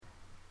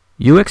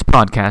UX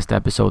Podcast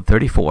Episode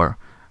 34,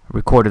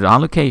 recorded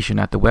on location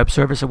at the Web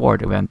Service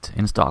Award event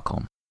in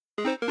Stockholm.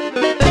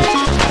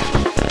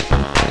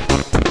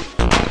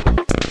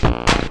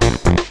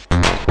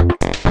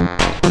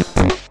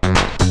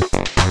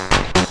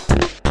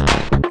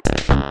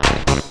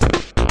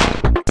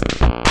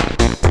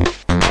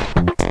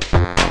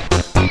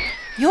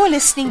 You're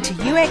listening to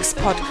UX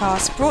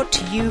Podcast, brought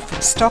to you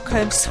from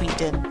Stockholm,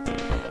 Sweden.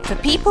 For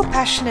people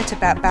passionate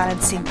about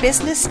balancing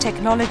business,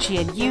 technology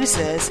and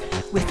users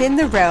within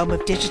the realm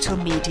of digital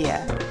media.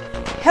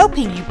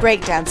 Helping you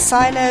break down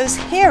silos,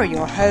 here are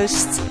your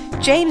hosts,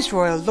 James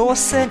Royal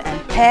Lawson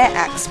and Per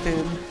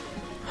Axboom.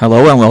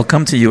 Hello and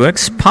welcome to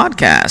UX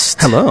Podcast.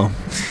 Hello.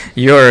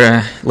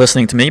 You're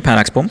listening to me, Per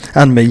Axboom.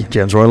 And me,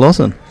 James Royal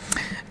Lawson.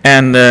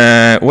 And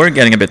we're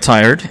getting a bit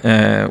tired.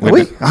 Are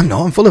we? I'm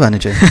not. I'm full of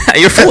energy.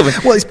 You're full of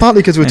it. Well, it's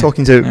partly because we're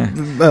talking to...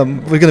 we're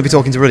going to be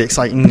talking to really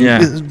exciting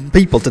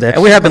people today.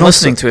 We have been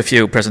listening to a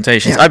few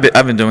presentations. Yeah.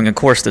 I've been doing a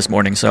course this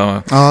morning,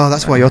 so... Oh,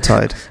 that's why you're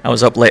tired. I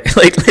was up late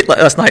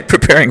last night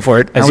preparing for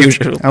it, as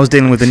usual. I was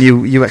dealing with the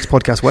new UX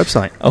Podcast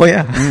website. Oh,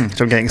 yeah. Which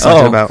I'm getting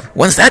excited about.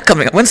 When's that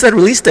coming up? When's that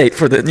release date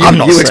for the new I'm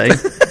not UX? saying.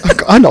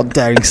 I'm not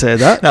daring to say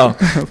that. No,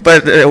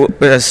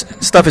 but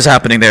stuff is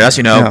happening there. As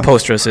you know,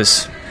 Postgres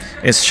is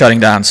shutting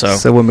down, so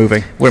we're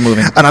moving.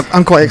 And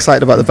I'm quite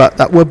excited about the fact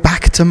that we're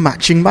back to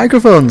matching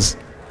microphones.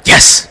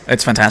 Yes,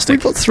 it's fantastic.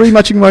 We've got 3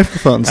 matching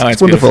microphones. Oh,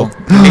 it's wonderful.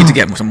 We need to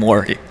get some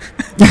more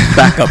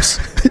backups.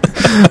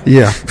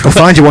 Yeah, we'll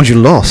find you ones you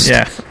lost.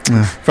 Yeah.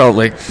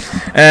 Probably.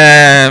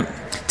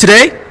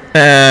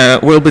 Today,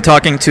 we'll be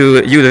talking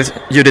to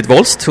Judith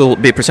Wolst, who will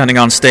be presenting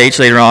on stage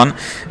later on.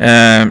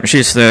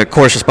 She's the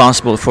course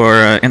responsible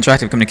for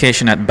interactive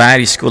communication at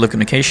Bergs School of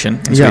Communication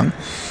in Sweden.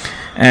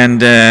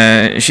 And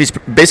she's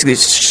basically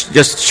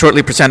just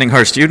shortly presenting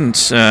her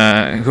students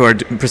who are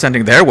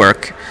presenting their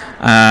work.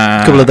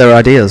 A couple of their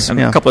ideas.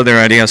 A couple of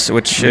their ideas,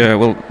 which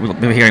we'll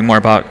be hearing more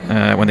about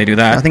when they do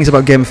that. I think it's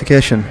about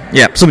gamification.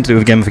 Yeah. Something to do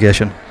with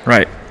gamification.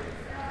 Right.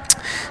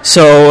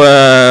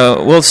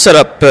 So we'll set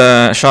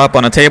up shop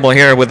on a table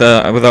here with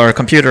our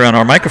computer and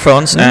our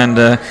microphones, and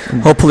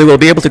hopefully we'll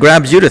be able to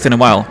grab Judith in a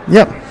while.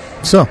 Yep.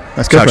 So,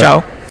 let's go.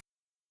 Ciao.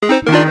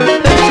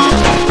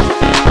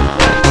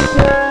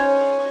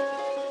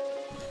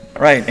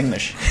 Right,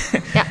 English.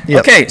 Yeah. Yep.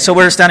 Okay, so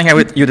we're standing here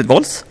with Judith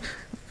Wolst.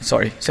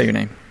 Sorry, say your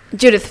name.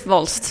 Judith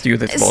Wolst.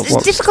 Wolst.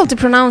 It's difficult to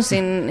pronounce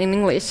in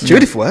English.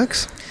 Judith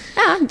works.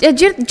 Yeah,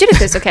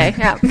 Judith is okay.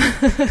 Yeah.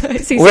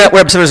 We're at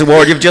Web Service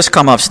Award. You've just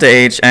come off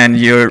stage, and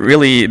you're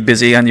really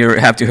busy, and you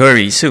have to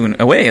hurry soon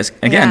away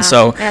again. Yeah.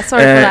 So, sorry for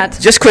that.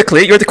 Just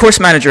quickly, you're the course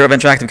manager of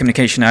interactive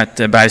communication at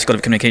Bergs School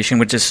of Communication,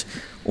 which is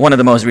one of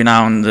the most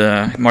renowned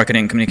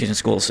marketing communication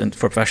schools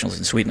for professionals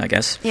in Sweden, I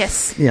guess.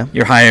 Yes. Yeah.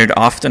 You're hired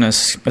often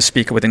as a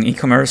speaker within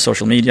e-commerce,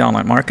 social media,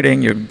 online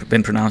marketing. You've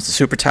been pronounced a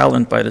super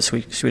talent by the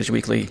Swedish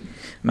weekly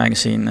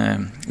magazine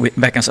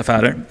Veckans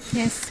Affärer.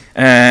 Yes.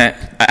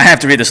 I have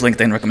to read this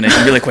LinkedIn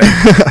recommendation really quick.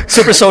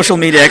 Super social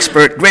media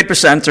expert, great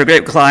presenter,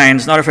 great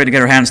clients, not afraid to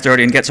get her hands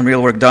dirty and get some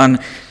real work done.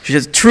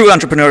 She's a true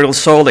entrepreneurial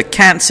soul that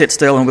can't sit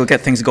still and will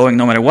get things going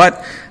no matter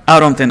what.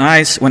 Out on thin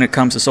ice when it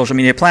comes to social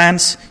media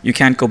plans, you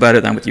can't go better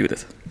than with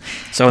Judith.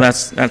 So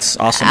that's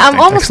awesome. I'm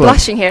almost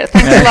blushing here.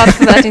 Thanks a lot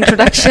for that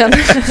introduction.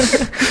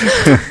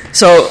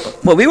 So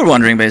what we were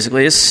wondering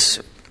basically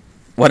is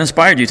what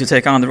inspired you to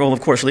take on the role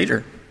of course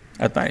leader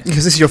at Bergs?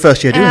 Because this is your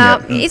first year doing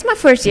it. It's my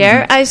first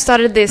year. I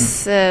started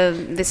this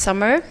this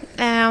summer.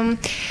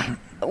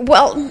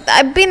 Well,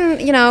 I've been,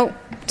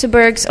 to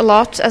Bergs a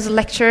lot as a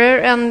lecturer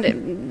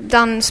and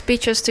done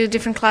speeches to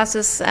different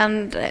classes.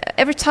 And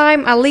every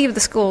time I leave the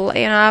school,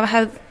 I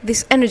have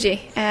this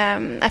energy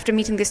after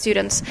meeting the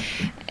students.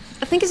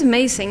 I think it's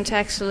amazing to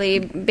actually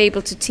be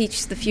able to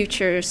teach the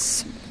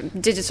future's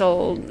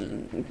digital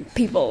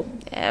people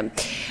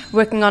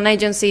working on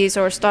agencies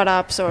or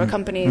startups or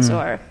companies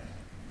or...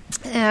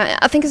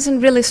 I think it's a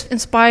really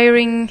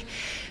inspiring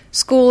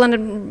school and a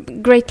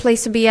great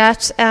place to be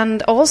at.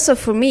 And also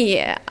for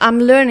me, I'm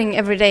learning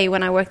every day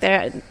when I work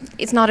there.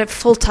 It's not a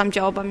full-time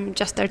job. I'm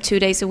just there 2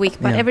 days a week.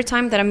 But every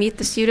time that I meet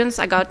the students,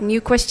 I got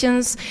new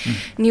questions,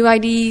 new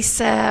ideas.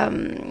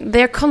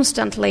 They're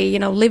constantly,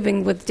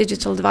 living with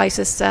digital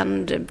devices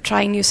and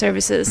trying new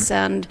services.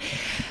 And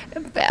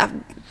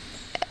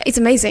it's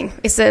amazing.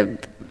 It's a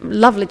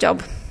lovely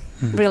job.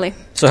 Really.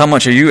 So how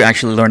much are you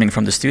actually learning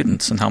from the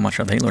students and how much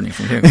are they learning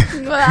from you?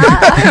 Well,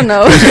 I don't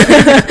know.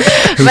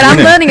 But I'm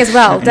learning as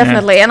well,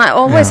 definitely. And I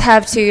always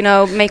have to,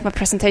 make my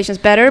presentations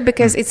better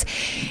because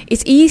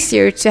it's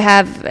easier to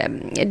have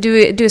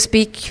do a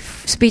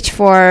speech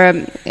for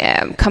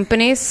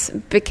companies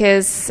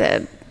because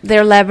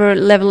their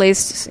level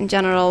is in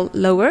general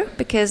lower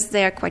because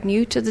they are quite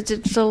new to the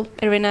digital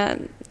arena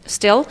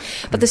still,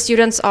 but the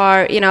students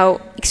are,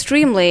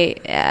 extremely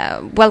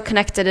well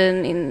connected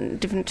in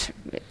different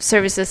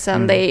services,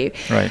 and they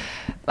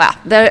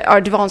are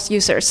advanced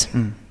users.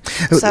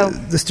 So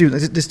the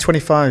students, there's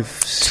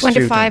 25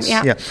 25,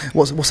 students. yeah.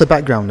 What's their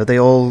background? Are they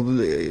all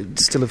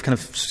still of kind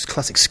of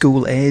classic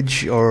school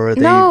age, or are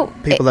they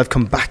people that have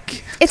come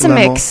back? It's a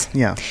mix.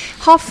 More? Yeah.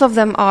 Half of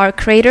them are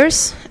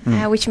creators,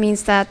 which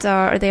means that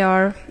they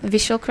are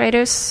visual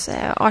creators,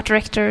 art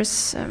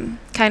directors,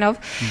 kind of.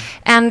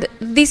 And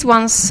these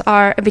ones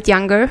are a bit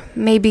younger.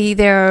 Maybe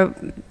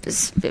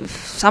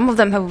some of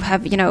them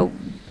have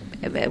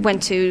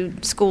went to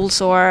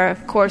schools or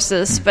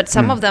courses, but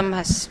some of them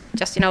has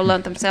just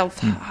learned themselves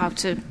how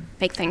to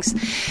make things.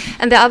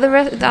 And the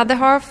other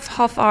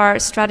half are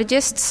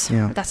strategists.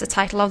 That's the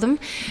title of them,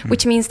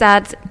 which means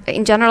that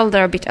in general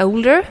they're a bit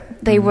older.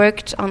 They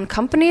worked on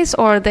companies,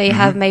 or they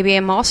have maybe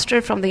a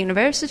master from the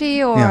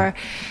university, or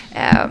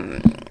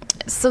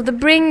so they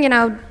bring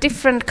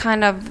different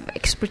kind of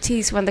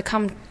expertise when they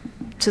come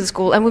to the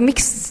school, and we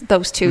mix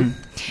those two,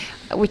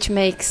 which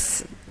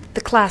makes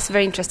the class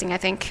very interesting, I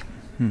think.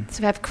 So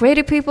we have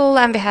creative people,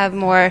 and we have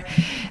more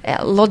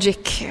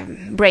logic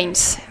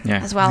brains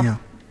as well. Yeah.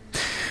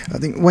 I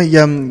think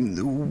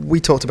we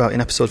talked about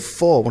in episode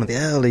 4, one of the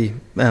early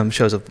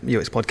shows of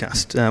UX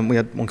podcast. We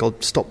had one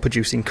called "Stop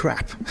Producing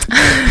Crap."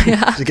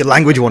 It's a good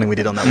language warning we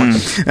did on that one,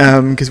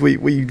 because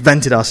we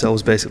vented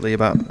ourselves basically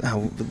about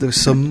how there's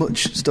so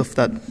much stuff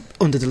that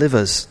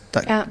underdelivers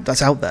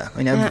that's out there. I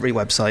mean, every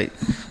website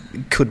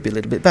could be a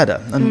little bit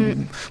better,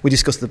 and we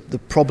discussed the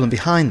problem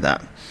behind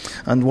that.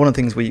 And one of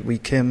the things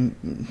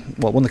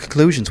one of the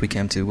conclusions we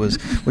came to was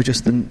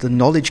just the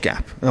knowledge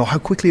gap, how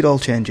quickly it all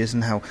changes,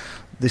 and how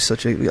there's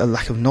such a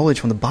lack of knowledge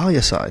from the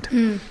buyer side.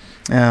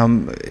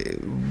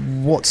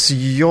 What's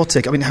your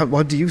take? I mean,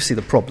 how do you see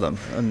the problem,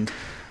 and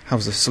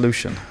how's the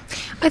solution?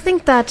 I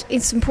think that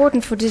it's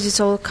important for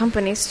digital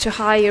companies to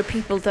hire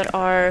people that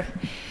are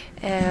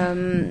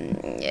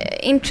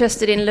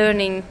interested in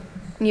learning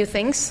new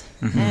things,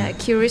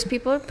 curious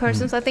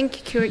persons. I think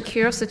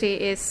curiosity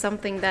is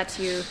something that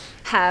you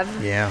have.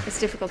 It's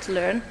difficult to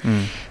learn.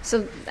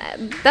 So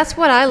that's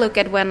what I look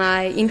at when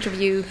I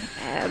interview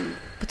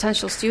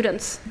potential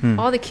students.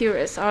 Are they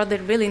curious? Are they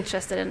really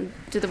interested, and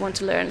do they want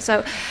to learn?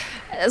 So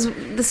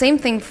the same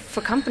thing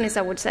for companies,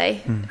 I would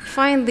say.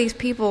 Find these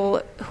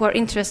people who are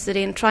interested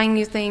in trying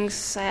new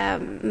things,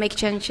 make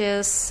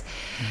changes.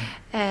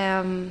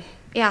 I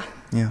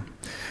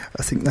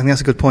think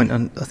that's a good point,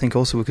 and I think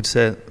also we could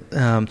say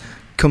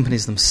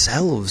companies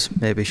themselves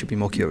maybe should be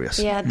more curious.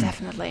 Yeah,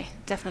 definitely.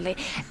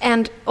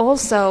 And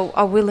also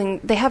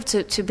they have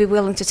to be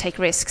willing to take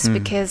risks,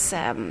 because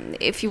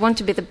if you want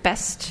to be the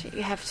best,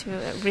 you have to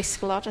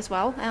risk a lot as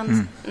well,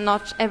 and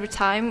not every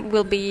time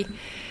will be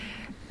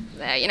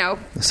a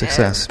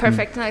success.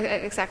 Perfect.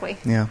 Exactly.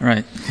 Yeah.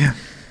 Right. Yeah.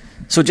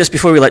 So just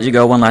before we let you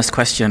go, one last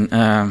question.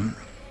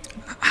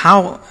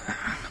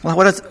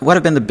 What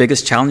have been the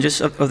biggest challenges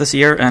of this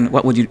year, and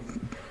what would you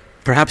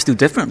perhaps do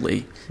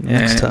differently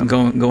next time?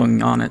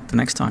 Going on it the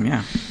next time?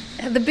 Yeah.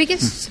 The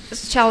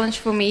biggest challenge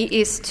for me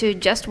is to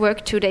just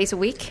work 2 days a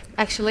week,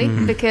 actually,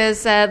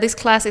 because this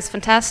class is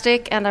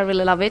fantastic and I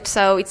really love it.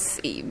 So it's,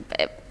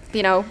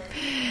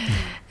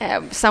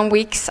 some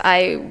weeks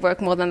I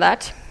work more than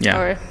that.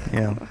 Yeah.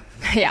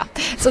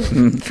 So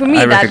for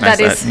me, that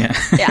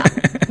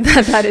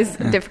is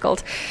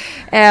difficult.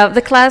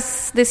 The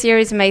class this year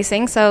is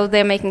amazing, so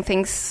they're making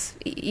things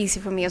easy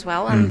for me as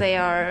well, and they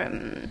are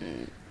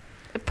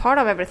a part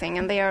of everything,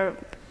 and they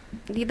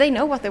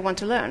know what they want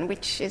to learn,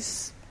 which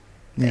is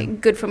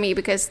good for me,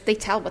 because they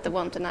tell what they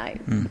want, and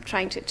I'm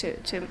trying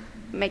to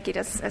make it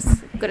as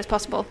good as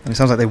possible. And it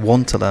sounds like they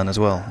want to learn as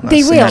well.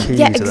 They will.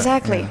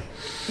 Exactly.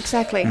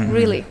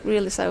 Really,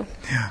 really so.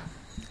 Yeah.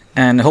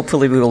 And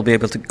hopefully we will be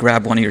able to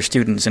grab one of your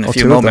students in a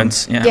few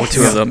moments. Or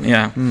 2 of them,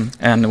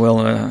 and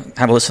we'll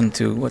have a listen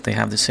to what they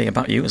have to say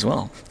about you as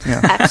well. Yeah.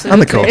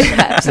 Absolutely.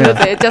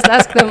 Absolutely. Just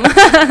ask them.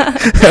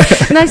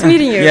 Nice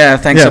meeting you. Yeah,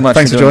 thanks so much.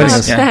 Thanks for joining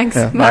us. Thanks.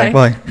 Yeah. Bye.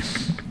 Bye.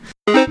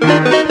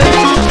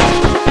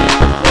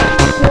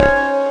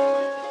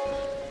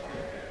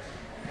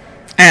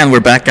 And we're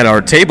back at our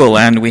table,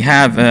 and we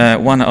have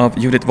one of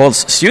Judith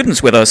Wolst's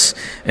students with us.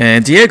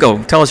 Diego,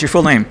 tell us your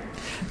full name.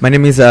 My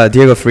name is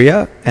Diago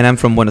Fria, and I'm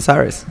from Buenos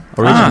Aires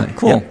originally.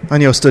 Cool. Yeah.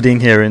 And you're studying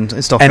here in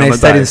Stockholm. And I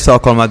studied in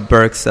Stockholm at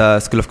Bergs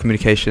School of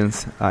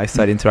Communications. I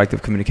studied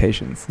interactive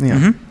communications.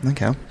 Yeah.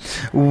 Okay.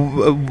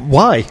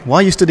 Why? Why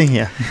are you studying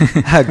here?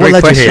 Great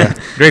question.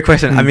 Great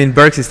question. I mean,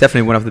 Bergs is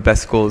definitely one of the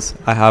best schools.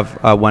 I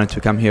have wanted to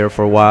come here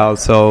for a while,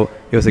 so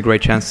it was a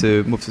great chance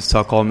to move to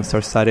Stockholm and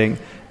start studying.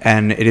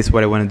 And it is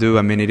what I want to do.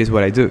 I mean, it is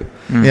what I do.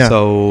 Yeah.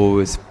 So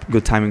it's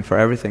good timing for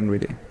everything,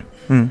 really.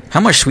 How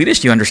much Swedish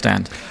do you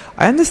understand?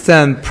 I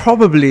understand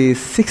probably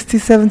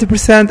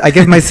 60-70%. I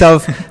gave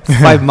myself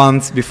 5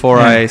 months before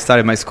I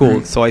started my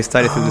school. So I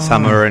studied through the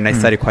summer, and I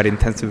studied quite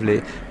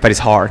intensively, but it's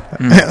hard.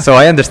 So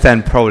I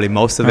understand probably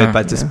most of it,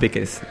 but to speak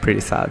is pretty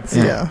sad.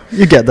 So. Yeah,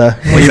 you get there.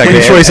 Exactly. When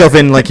you throw yourself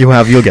in like you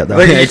have, you'll get there.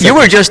 But you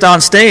were just on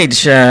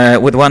stage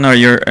with one of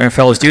your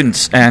fellow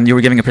students, and you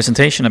were giving a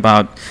presentation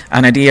about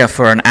an idea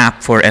for an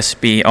app for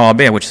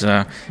SBAB, which is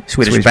a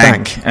Swedish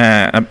bank.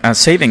 A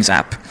savings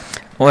app.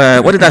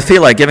 What did that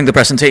feel like, giving the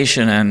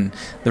presentation and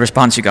the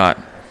response you got?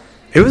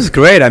 It was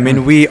great. I mean,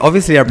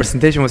 our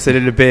presentation was a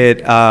little bit,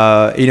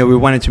 we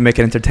wanted to make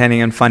it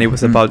entertaining and fun. It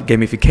was about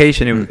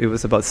gamification. It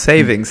was about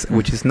savings,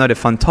 which is not a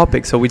fun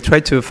topic. So we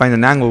tried to find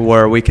an angle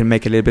where we can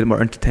make it a little bit more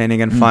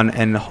entertaining and fun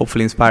and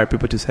hopefully inspire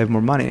people to save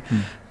more money.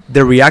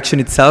 The reaction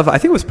itself, I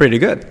think, was pretty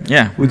good.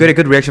 Yeah. We got a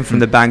good reaction from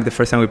the bank the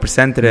first time we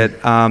presented it.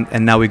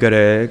 And now we got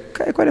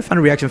quite a fun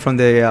reaction from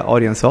the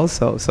audience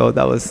also. So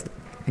that was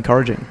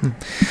encouraging.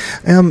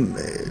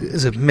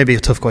 It's maybe a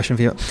tough question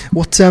for you.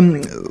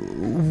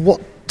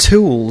 What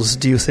tools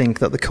do you think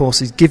that the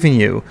course is giving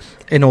you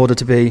in order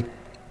to be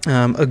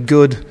a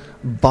good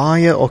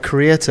buyer or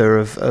creator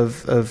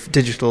of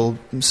digital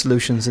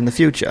solutions in the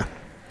future?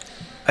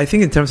 I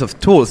think in terms of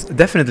tools,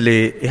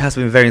 definitely it has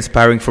been very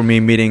inspiring for me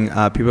meeting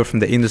people from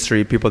the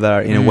industry, people that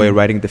are in a way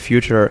writing the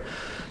future,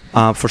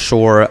 for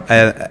sure.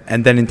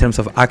 And then in terms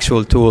of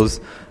actual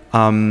tools,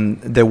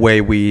 the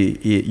way we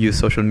use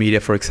social media,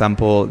 for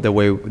example, the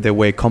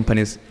way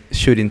companies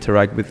should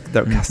interact with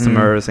their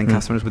customers and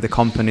customers with the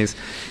companies,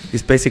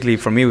 is basically,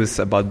 for me, it was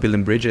about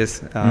building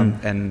bridges,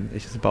 and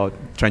it's just about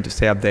trying to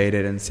stay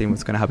updated and seeing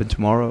what's going to happen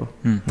tomorrow.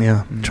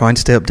 Trying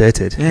to stay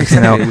updated. Yeah,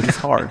 exactly, which is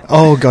hard.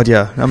 Oh God,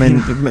 yeah. I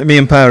mean, me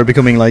and Per are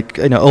becoming like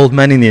old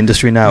men in the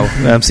industry now.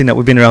 I've seen that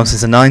we've been around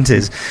since the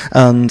 90s,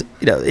 and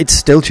it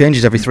still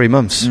changes every 3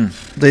 months.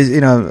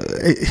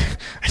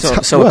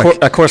 So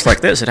a course like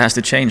this, it has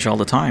to change all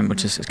the time,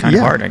 which is kind of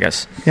hard, I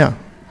guess. Yeah.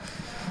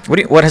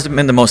 What has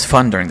been the most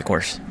fun during the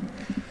course?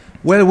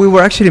 Well, we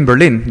were actually in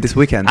Berlin this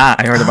weekend.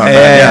 I heard about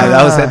that. Yeah,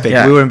 that was epic.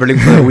 Yeah. We were in Berlin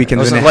for a weekend.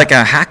 It was like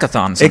a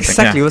hackathon.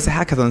 Exactly, it was a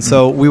hackathon.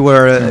 So we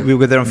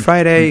were there on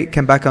Friday,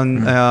 came back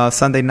on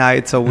Sunday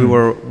night. So we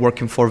were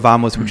working for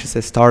Vamos, which is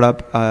a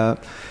startup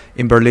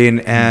in Berlin,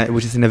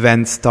 which is an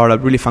event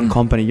startup, really fun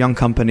company, young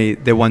company.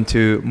 They want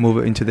to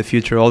move into the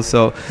future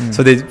also.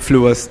 So they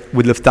flew us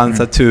with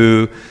Lufthansa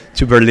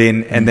to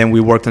Berlin, and then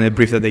we worked on a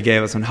brief that they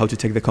gave us on how to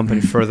take the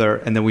company further,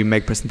 and then we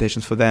make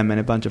presentations for them and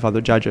a bunch of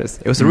other judges.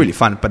 It was really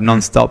fun, but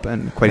non-stop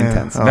and quite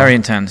intense. Very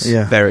intense.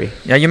 Yeah. Very.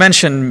 Yeah, you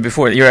mentioned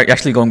before you're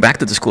actually going back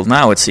to the school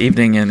now. It's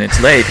evening and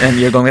it's late, and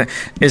you're going.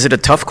 Is it a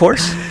tough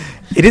course?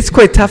 It is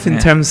quite tough in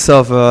terms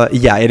of,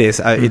 it is.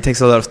 It takes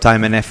a lot of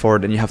time and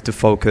effort, and you have to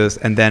focus,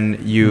 and then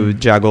you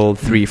juggle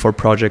 3-4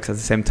 projects at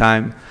the same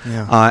time,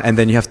 and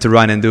then you have to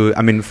run and do.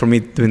 I mean, for me,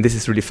 doing this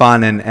is really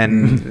fun,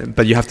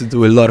 but you have to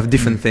do a lot of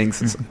different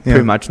things. It's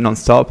pretty much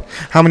non-stop.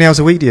 How many hours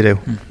a week do you do?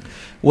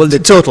 Well, the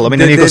total. I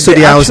mean, you've got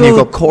study hours, and you've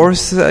got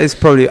course is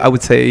probably, I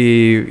would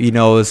say,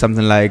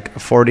 something like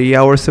 40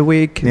 hours a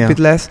week, a bit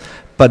less.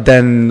 But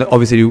then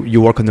obviously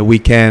you work on the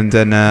weekend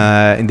and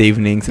in the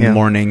evenings and the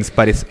mornings.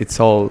 But it's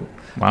all.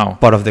 Wow.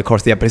 Part of the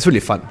course, but it's really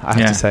fun, I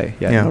have to say.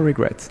 No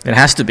regrets. It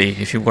has to be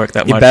if you work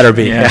that much. It better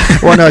be.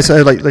 Well, no,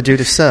 so like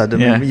Judith said, I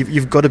mean,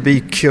 you've got to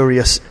be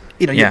curious,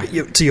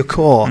 to your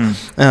core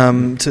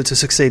to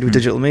succeed with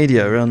digital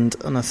media, and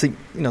I think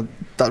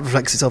that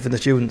reflects itself in the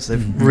students. They're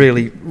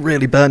really,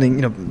 really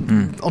burning,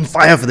 on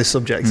fire for this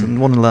subject and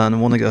want to learn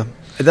and want to go.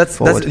 That's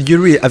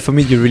for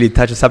me. You really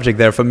touch a subject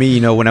there. For me,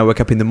 when I wake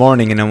up in the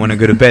morning and I want to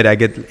go to bed, I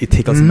get it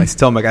tickles in my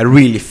stomach. I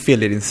really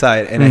feel it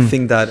inside, and I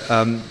think that.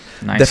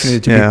 Nice. Definitely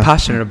to be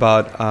passionate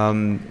about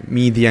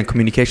media and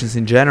communications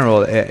in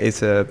general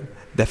is a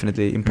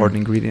definitely important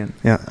ingredient.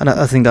 Yeah, and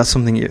I think that's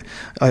something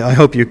I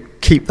hope you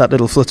keep that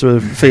little flutter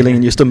of feeling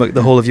in your stomach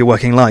the whole of your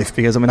working life,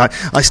 because I mean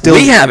I still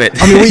we have it.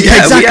 I mean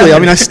exactly. I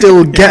mean I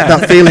still get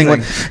that feeling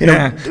when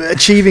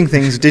achieving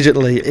things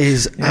digitally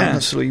is an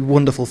absolutely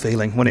wonderful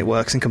feeling when it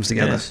works and comes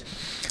together. Yes.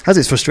 Has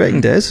its frustrating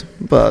days,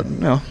 but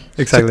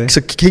exactly. So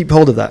keep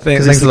hold of that,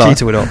 because it's the key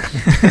to it all.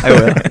 I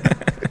will.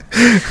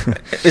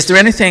 Is there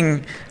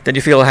anything that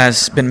you feel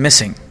has been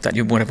missing that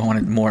you would have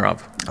wanted more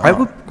of?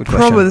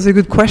 That's a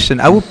good question.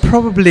 I would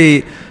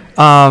probably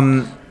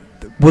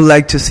would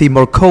like to see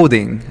more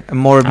coding,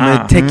 more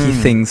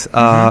techie things,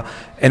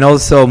 and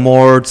also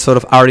more sort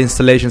of art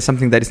installation,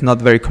 something that is not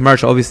very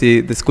commercial.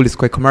 Obviously, the school is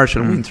quite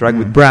commercial. We interact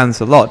with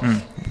brands a lot.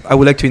 I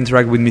would like to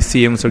interact with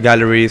museums or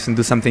galleries and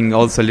do something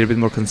also a little bit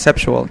more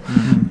conceptual.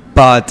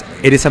 But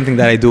it is something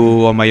that I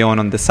do on my own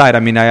on the side. I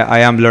mean, I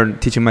am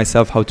teaching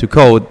myself how to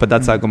code, but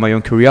that's like on my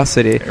own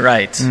curiosity.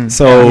 Right.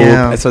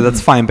 So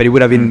that's fine. But it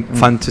would have been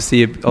fun to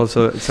see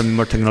also something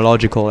more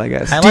technological, I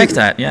guess. I like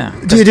that. Yeah.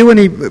 Do you do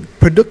any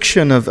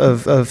production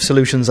of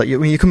solutions that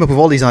you come up with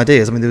all these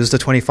ideas? I mean, there was the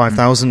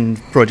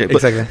 25,000 project.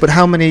 But, exactly. But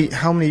how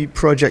many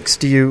projects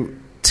do you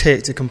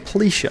take to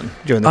completion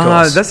during the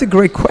course? That's a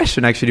great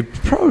question, actually.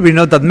 Probably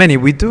not that many.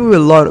 We do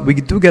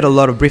get a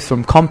lot of briefs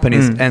from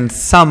companies, and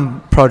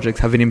some projects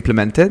have been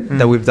implemented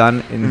that we've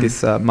done in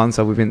this months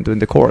that we've been doing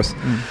the course.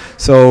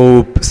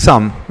 So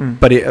some,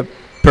 but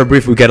per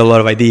brief we get a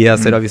lot of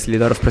ideas and obviously a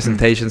lot of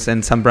presentations,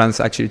 and some brands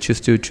actually choose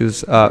to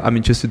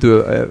do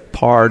a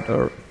part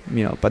or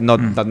but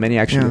not many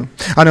actually.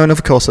 Yeah. I know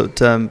another course at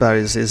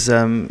Bergs is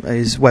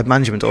web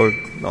management, or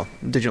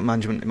digital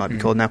management it might be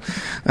called now,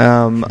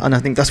 and I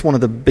think that's one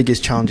of the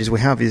biggest challenges we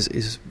have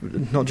is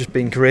not just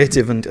being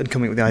creative and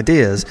coming up with the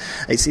ideas,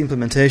 it's the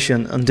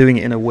implementation and doing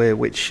it in a way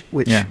which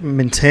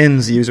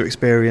maintains the user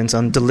experience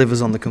and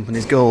delivers on the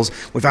company's goals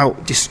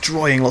without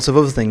destroying lots of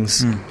other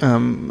things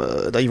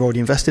that you've already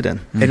invested in.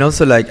 And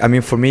also,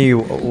 for me,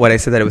 what I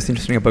said that it was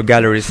interesting about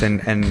galleries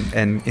and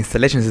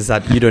installations is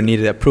that you don't need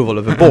the approval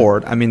of a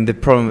board. I mean,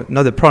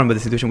 not the problem, but the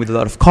situation with a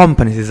lot of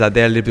companies is that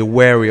they're a little bit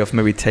wary of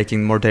maybe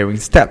taking more daring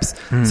steps.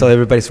 So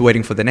everybody's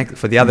waiting for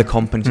the other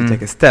company to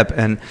take a step.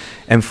 And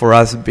for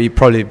us,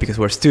 probably because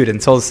we're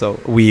students also,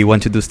 we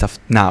want to do stuff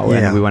now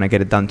and we want to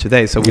get it done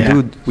today. So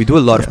we do a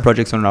lot of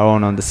projects on our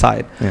own on the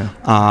side. Yeah.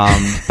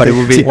 But it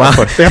will be...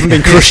 They haven't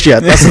been crushed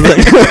yet. That's the thing.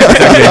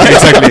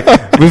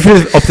 Exactly. We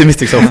feel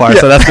optimistic so far,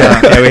 so that's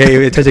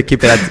good. We try to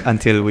keep it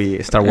until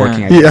we start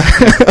working.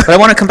 But I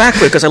want to come back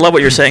to it because I love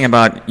what you're saying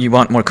about you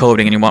want more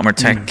coding and you want more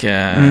tech,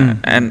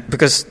 and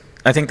because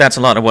I think that's a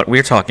lot of what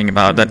we're talking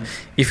about, that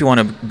if you want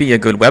to be a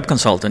good web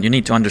consultant, you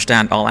need to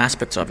understand all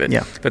aspects of it.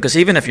 Yeah. Because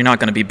even if you're not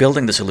going to be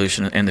building the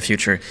solution in the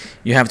future,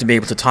 you have to be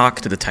able to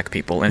talk to the tech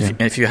people. And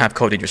if you have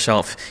coded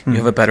yourself, you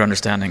have a better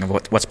understanding of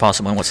what's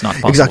possible and what's not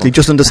possible. Exactly.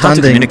 Just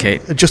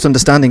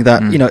understanding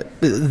that,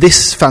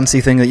 this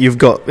fancy thing that you've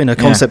got in a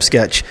concept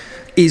sketch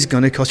is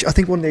going to cost you. I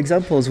think one of the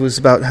examples was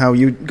about how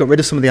you got rid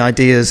of some of the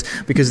ideas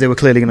because they were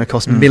clearly going to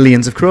cost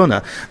millions of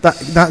krona.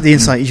 That the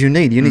insight you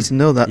need. You need to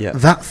know that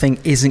that thing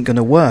isn't going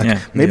to work.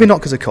 Maybe not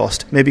because of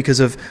cost, maybe because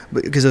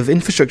of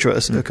infrastructure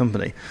at a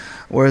company.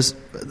 Whereas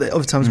the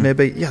other times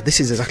maybe,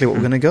 this is exactly what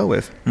we're going to go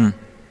with.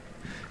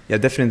 Yeah,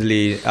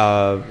 definitely.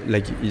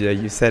 Like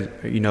you said,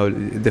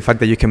 the fact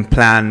that you can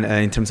plan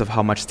in terms of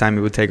how much time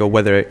it would take, or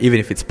whether even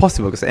if it's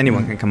possible, because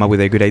anyone can come up with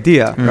a good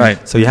idea.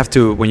 Right. So you have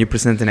to, when you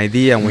present an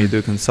idea and when you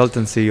do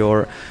consultancy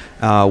or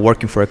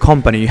working for a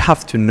company, you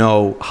have to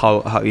know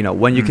how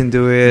when you can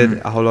do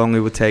it, how long it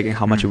would take, and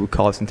how much it would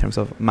cost in terms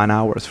of man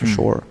hours for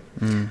sure.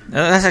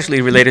 That's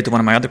actually related to one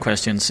of my other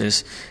questions.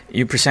 Is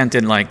you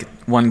presented like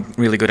one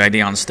really good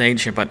idea on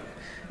stage here, but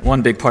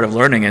one big part of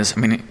learning is,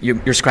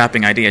 you're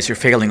scrapping ideas, you're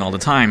failing all the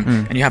time,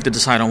 and you have to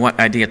decide on what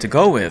idea to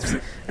go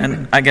with.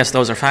 And I guess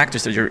those are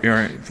factors that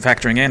you're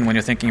factoring in when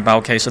you're thinking about,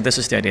 okay, so this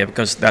is the idea,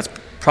 because that's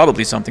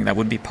probably something that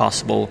would be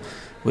possible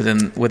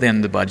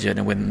within the budget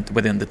and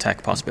within the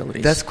tech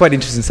possibilities. That's quite an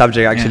interesting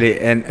subject,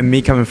 actually. And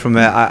me coming from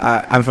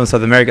I'm from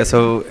South America,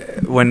 so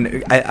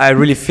when I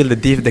really feel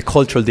the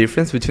cultural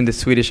difference between the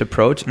Swedish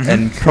approach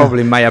and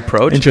probably my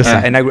approach.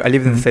 Interesting. And I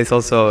lived in the States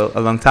also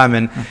a long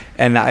time,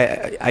 and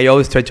I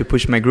always try to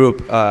push my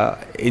group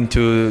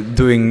into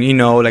doing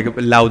like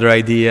louder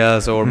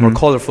ideas or more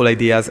colorful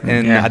ideas.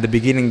 And at the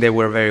beginning they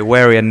were very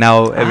wary, and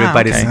now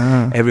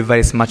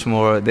everybody's much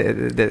more.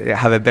 They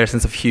have a better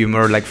sense of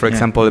humor. Like for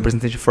example, the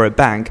presentation for a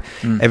bank.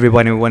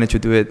 Everybody wanted to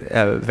do it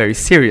very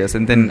serious,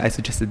 and then I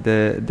suggested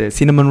the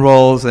cinnamon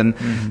rolls, and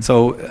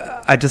so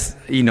I just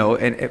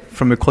and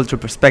from a cultural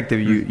perspective,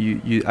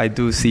 I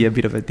do see a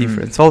bit of a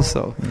difference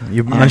also.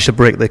 You managed to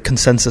break the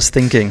consensus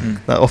thinking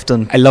that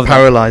often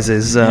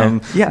paralyzes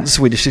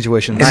Swedish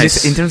situations.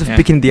 Nice. In terms of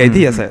picking the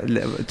ideas,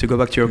 to go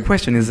back to your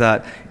question, is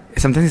that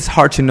sometimes it's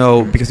hard to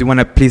know because you want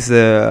to please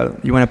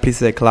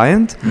the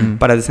client,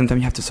 but at the same time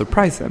you have to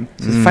surprise them.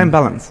 So it's a fine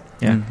balance.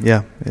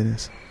 Yeah, it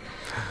is.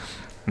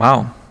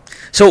 Wow.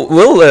 So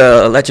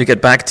we'll let you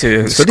get back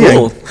to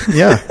school.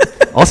 Yeah.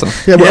 Awesome.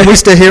 Yeah, well, we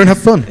stay here and have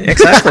fun.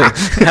 Exactly.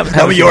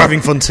 You're having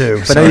fun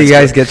too. But now you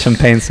guys get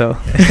champagne, so.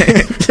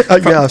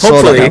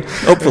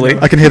 Hopefully.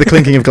 I can hear the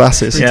clinking of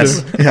glasses.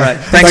 Yes. Yeah. All right.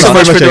 Thanks so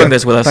much for doing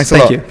this with us. Thanks a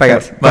lot. Thank you. Bye,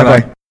 guys.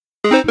 Bye-bye.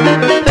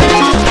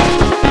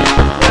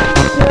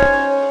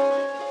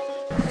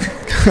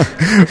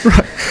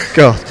 Right.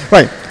 God.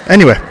 Right.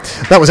 Anyway,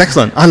 that was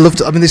excellent. I loved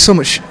it. There's so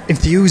much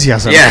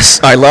enthusiasm. Yes,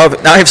 I love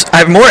it. I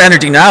have more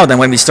energy now than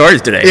when we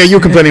started today. Yeah, you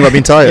were complaining about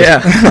being tired.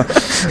 Yeah.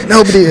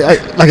 Nobody,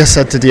 like I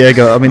said to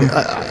Diego,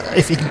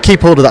 if you can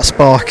keep hold of that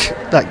spark,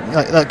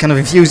 that kind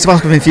of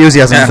spark of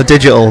enthusiasm for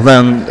digital,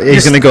 then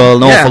he's going to go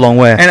an awful long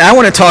way. And I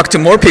want to talk to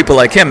more people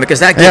like him, because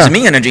that gives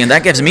me energy and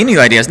that gives me new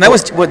ideas. And that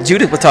was what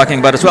Judith was talking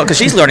about as well, because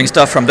she's learning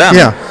stuff from them.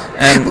 Yeah.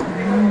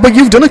 But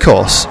you've done a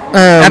course.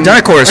 I've done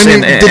a course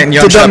in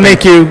young Did that shopping.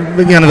 make you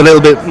kind of a little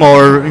bit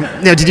more...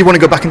 did you want to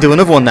go back and do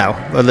another one now,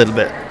 a little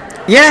bit?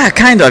 Yeah,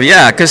 kind of,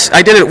 because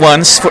I did it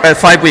once for a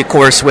 5-week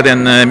course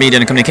within media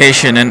and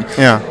communication, and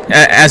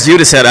as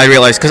Judith said, I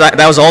realized, because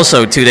that was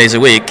also 2 days a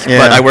week,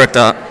 but I worked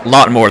a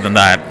lot more than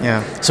that.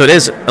 Yeah. So it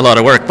is a lot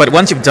of work, but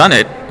once you've done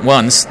it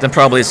once, then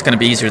probably it's going to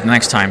be easier the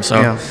next time.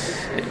 So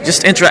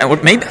just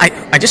interact. Maybe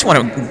I just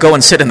want to go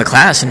and sit in the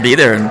class and be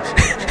there and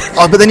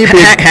but then you'd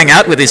hang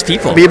out with these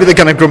people. Be the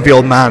kind of grumpy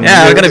old man.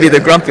 Yeah, I'm going to be the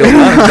grumpy old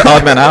man, the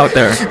odd man out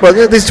there. Well,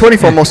 there's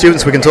 24 more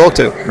students we can talk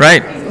to.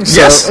 Right.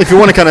 So if you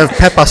want to kind of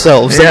pep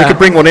ourselves, then we could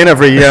bring one in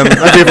every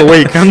other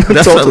week and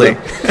talk to them.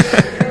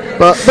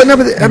 But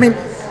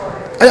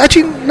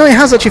it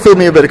has actually filled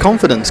me a bit of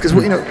confidence, because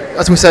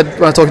as we said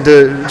when I was talking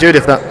to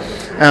Judith, that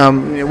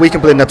We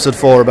completed in episode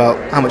 4 about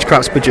how much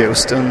crap's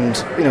produced, and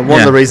one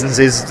of the reasons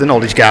is the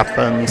knowledge gap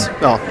and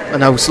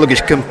how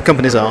sluggish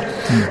companies are.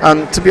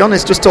 And to be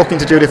honest, just talking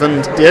to Judith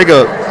and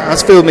Diego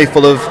has filled me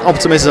full of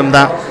optimism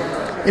that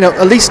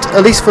at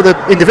least for the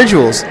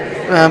individuals.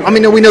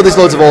 We know there's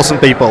loads of awesome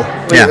people.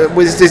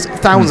 There's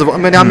thousands of.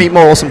 I meet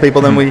more awesome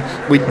people than we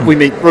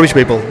meet rubbish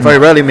people. Very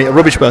rarely meet a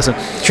rubbish person.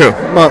 True.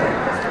 But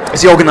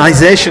it's the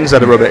organisations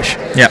that are rubbish.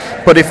 Yeah.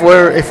 But if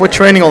we're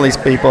training all these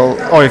people,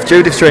 or if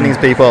Judith's training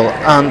these people,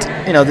 and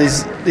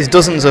there's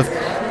dozens of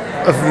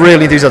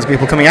really enthusiastic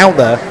people coming out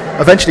there,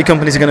 eventually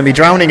companies are going to be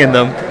drowning in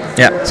them.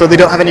 Yeah. So they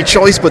don't have any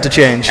choice but to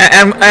change.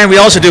 And we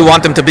also do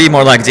want them to be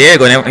more like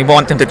Diego, and we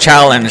want them to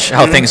challenge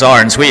how things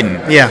are in Sweden.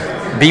 Yeah.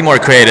 Be more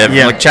creative.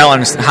 Yeah.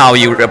 Challenge how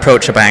you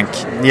approach a bank.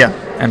 Yeah.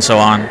 And so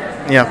on.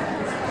 Yeah.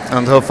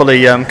 And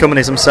hopefully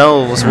companies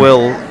themselves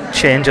will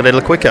change a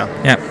little quicker.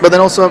 Yeah. But then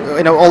also,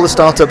 all the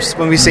startups,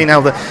 when we see now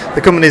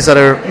the companies that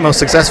are most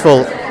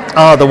successful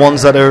are the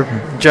ones that are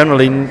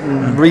generally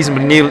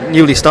reasonably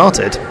newly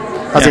started.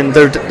 As in,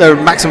 they're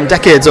maximum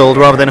decades old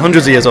rather than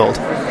hundreds of years old.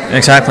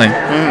 Exactly.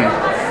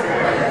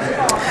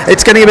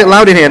 It's getting a bit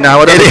loud in here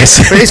now. It is.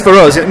 It is for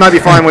us. It might be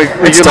fine.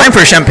 It's time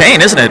for champagne,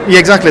 isn't it? Yeah,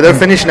 exactly. They're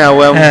finished now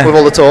with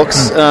all the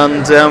talks,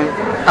 and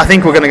I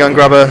think we're going to go and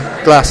grab a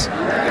glass.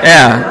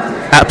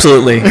 Yeah,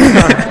 absolutely.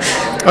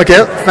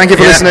 Okay, thank you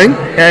for listening.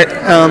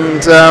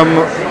 And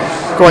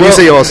go on, you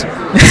say yours.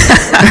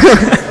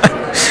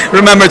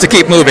 Remember to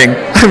keep moving.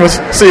 We'll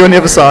see you on the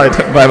other side.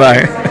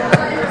 Bye-bye.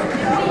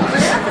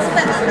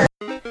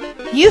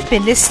 You've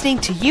been listening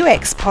to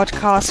UX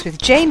Podcast with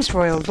James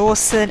Royal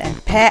Lawson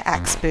and Per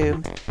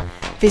Axboom.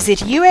 Visit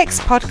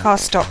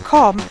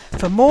uxpodcast.com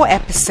for more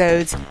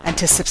episodes and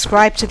to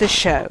subscribe to the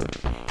show.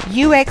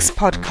 UX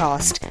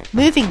Podcast,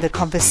 moving the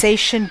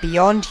conversation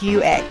beyond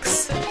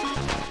UX.